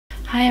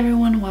Hi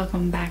everyone,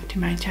 welcome back to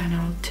my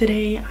channel.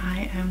 Today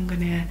I am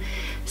gonna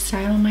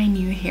style my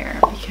new hair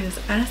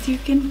because as you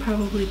can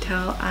probably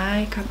tell,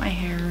 I cut my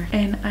hair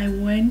and I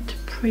went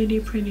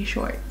pretty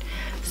short.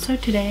 So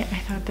today I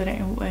thought that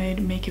I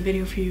would make a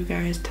video for you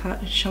guys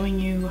showing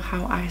you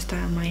how I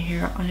style my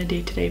hair on a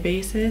day-to-day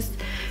basis.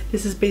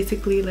 This is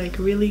basically like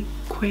really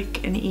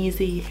quick and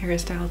easy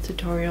hairstyle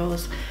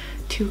tutorials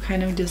to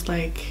kind of just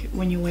like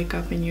when you wake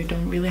up and you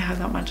don't really have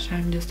that much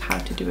time, just how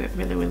to do it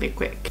really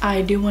quick.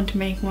 I do want to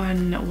make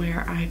one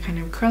where I kind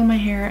of curl my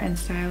hair and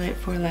style it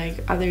for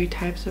like other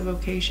types of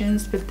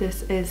occasions, but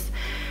this is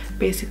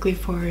basically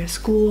for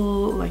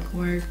school, like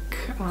work,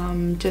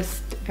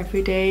 just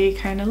everyday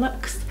kind of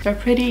looks. They're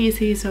pretty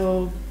easy,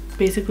 so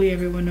basically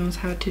everyone knows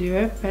how to do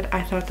it, but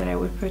I thought that I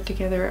would put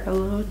together a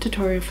little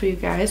tutorial for you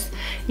guys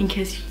in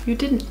case you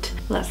didn't.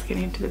 Let's get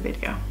into the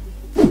video.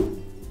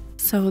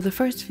 So the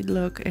first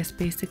look is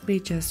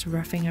basically just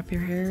roughing up your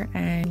hair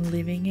and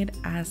leaving it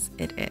as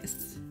it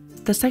is.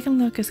 The second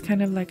look is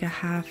kind of like a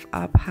half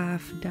up,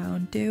 half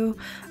down do.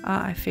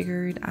 I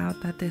figured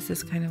out that this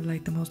is kind of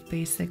like the most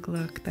basic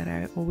look that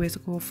I always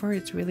go for.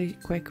 It's really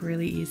quick,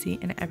 really easy,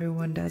 and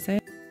everyone does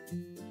it.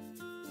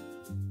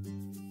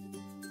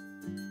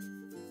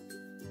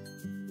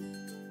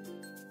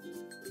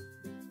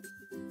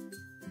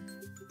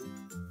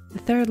 The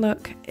third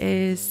look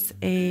is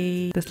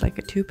just like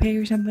a toupee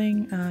or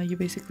something. You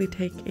basically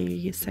take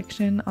a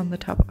section on the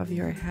top of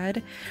your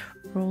head,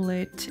 roll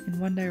it in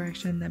one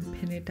direction, then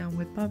pin it down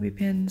with bobby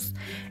pins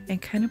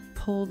and kind of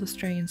pull the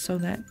string so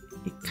that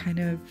it kind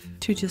of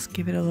to just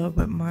give it a little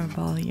bit more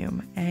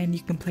volume, and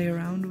you can play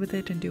around with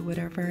it and do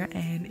whatever,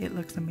 and it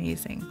looks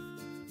amazing.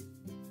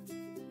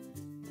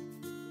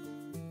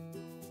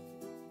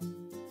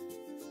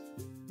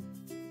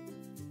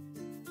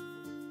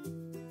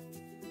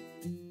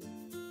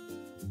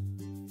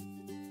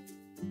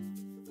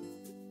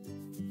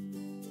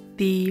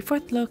 The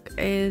fourth look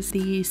is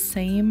the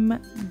same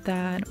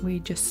that we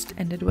just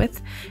ended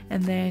with,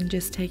 and then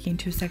just taking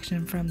two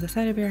sections from the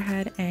side of your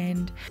head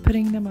and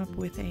putting them up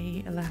with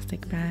a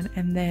elastic band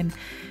and then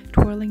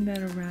twirling that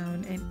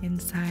around and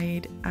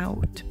inside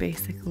out.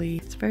 Basically,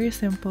 it's very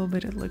simple,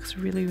 but it looks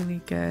really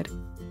good.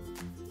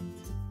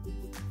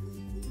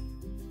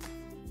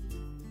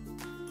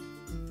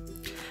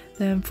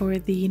 Then for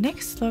the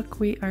next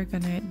look, we are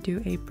gonna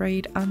do a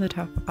braid on the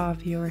top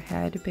of your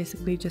head.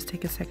 Basically just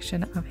take a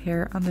section of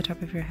hair on the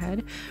top of your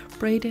head,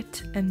 braid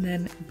it, and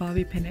then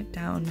bobby pin it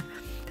down.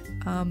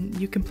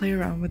 You can play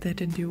around with it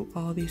and do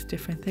all these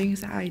different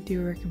things. I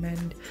do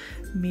recommend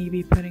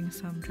maybe putting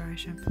some dry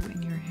shampoo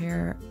in your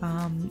hair,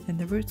 in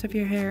the roots of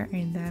your hair,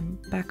 and then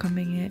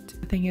backcombing it.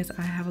 The thing is,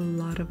 I have a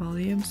lot of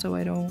volume, so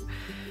I don't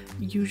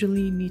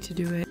usually need to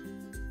do it.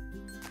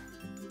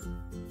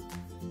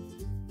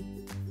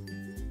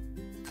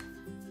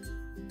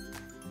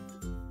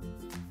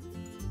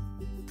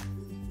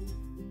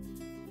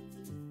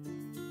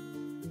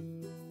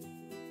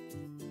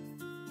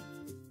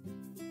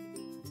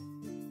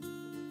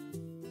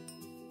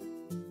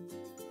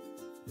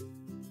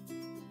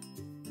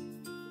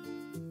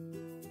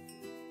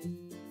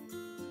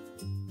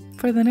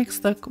 For the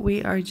next look,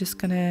 we are just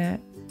gonna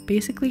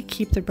basically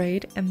keep the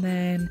braid and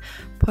then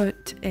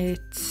put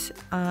it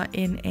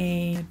in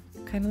a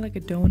kind of like a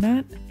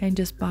donut and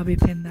just bobby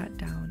pin that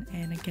down.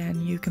 And again,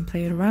 you can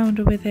play around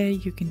with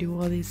it, you can do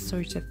all these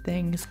sorts of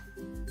things.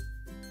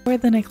 For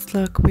the next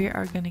look, we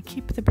are going to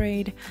keep the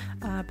braid,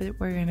 but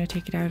we're going to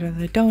take it out of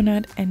the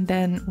donut, and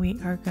then we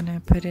are going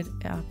to put it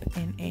up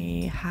in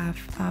a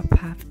half up,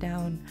 half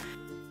down.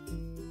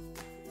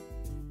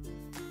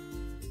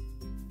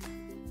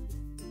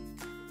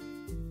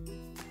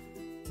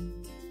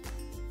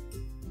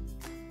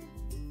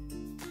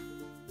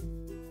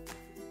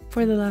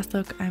 For the last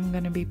look, I'm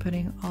going to be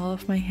putting all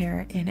of my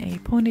hair in a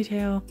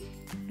ponytail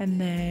and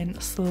then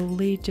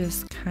slowly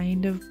just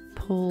kind of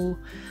pull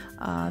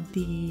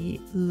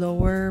the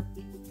lower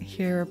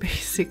hair,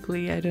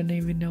 basically, I don't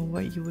even know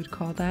what you would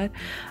call that,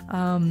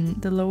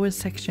 the lower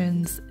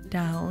sections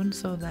down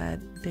so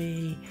that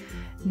they,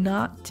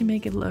 not to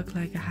make it look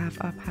like a half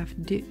up, half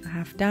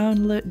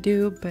down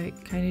do,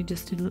 but kind of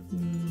just to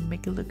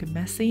make it look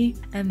messy.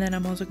 And then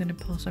I'm also going to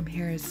pull some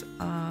hairs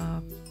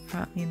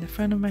in the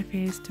front of my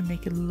face to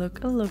make it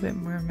look a little bit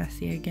more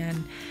messy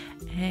again.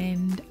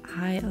 And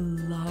I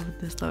love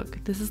this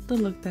look. This is the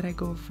look that I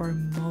go for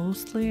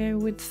mostly, I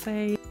would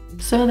say.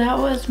 So that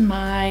was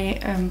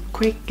my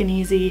quick and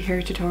easy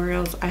hair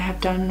tutorials. I have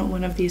done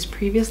one of these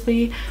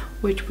previously,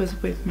 which was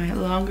with my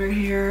longer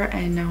hair,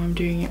 and now I'm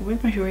doing it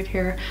with my short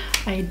hair.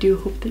 I do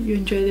hope that you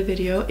enjoy the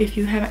video. If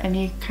you have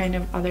any kind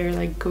of other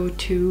like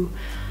go-to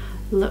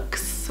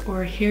looks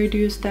or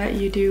hairdos that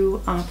you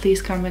do,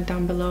 please comment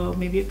down below,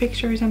 maybe a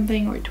picture or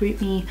something, or tweet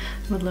me.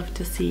 I would love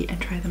to see and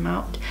try them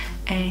out.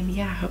 And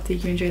yeah, I hope that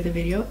you enjoyed the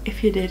video.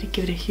 If you did,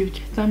 give it a huge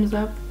thumbs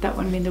up. That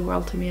would mean the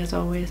world to me as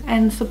always.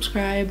 And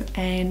subscribe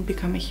and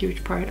become a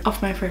huge part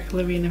of my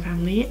Freckle Arena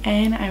family.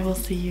 And I will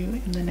see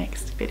you in the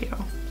next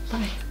video.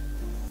 Bye.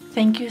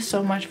 Thank you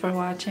so much for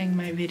watching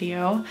my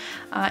video.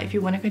 If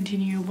you want to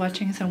continue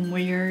watching some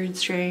weird,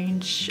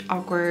 strange,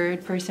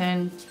 awkward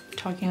person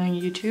talking on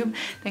YouTube,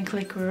 then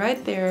click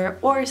right there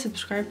or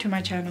subscribe to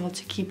my channel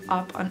to keep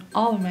up on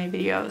all of my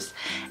videos.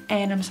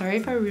 And I'm sorry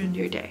if I ruined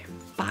your day.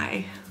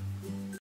 Bye.